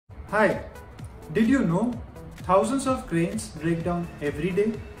Hi, did you know thousands of cranes break down every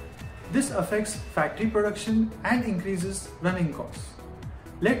day? This affects factory production and increases running costs.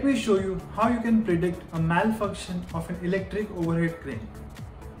 Let me show you how you can predict a malfunction of an electric overhead crane.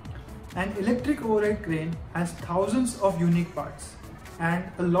 An electric overhead crane has thousands of unique parts and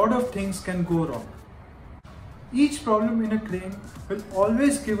a lot of things can go wrong. Each problem in a crane will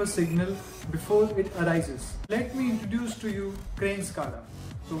always give a signal before it arises. Let me introduce to you Cranescada,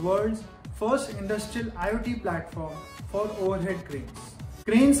 the world's first industrial IoT platform for overhead cranes.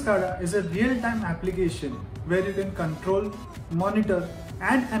 Cranescada is a real-time application where you can control, monitor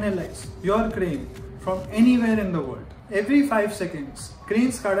and analyze your crane from anywhere in the world. Every 5 seconds,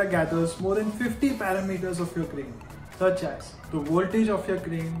 Cranescada gathers more than 50 parameters of your crane, such as the voltage of your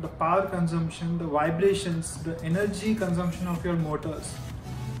crane, the power consumption, the vibrations, the energy consumption of your motors,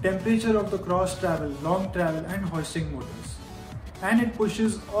 temperature of the cross travel, long travel and hoisting motors. And it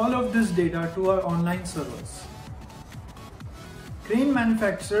pushes all of this data to our online servers. Crane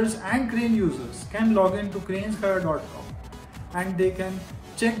manufacturers and crane users can log into Cranescada.com and they can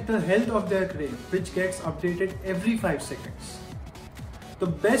check the health of their crane, which gets updated every 5 seconds. The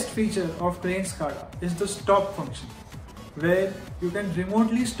best feature of Cranescada is the stop function, where you can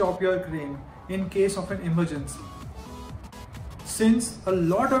remotely stop your crane in case of an emergency. Since a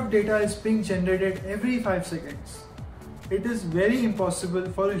lot of data is being generated every 5 seconds, it is very impossible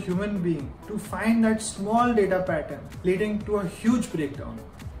for a human being to find that small data pattern leading to a huge breakdown.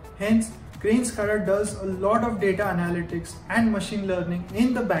 Hence, Cranescada does a lot of data analytics and machine learning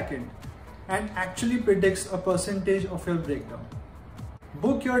in the backend and actually predicts a percentage of your breakdown.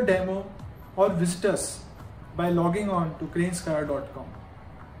 Book your demo or visit us by logging on to Cranescada.com.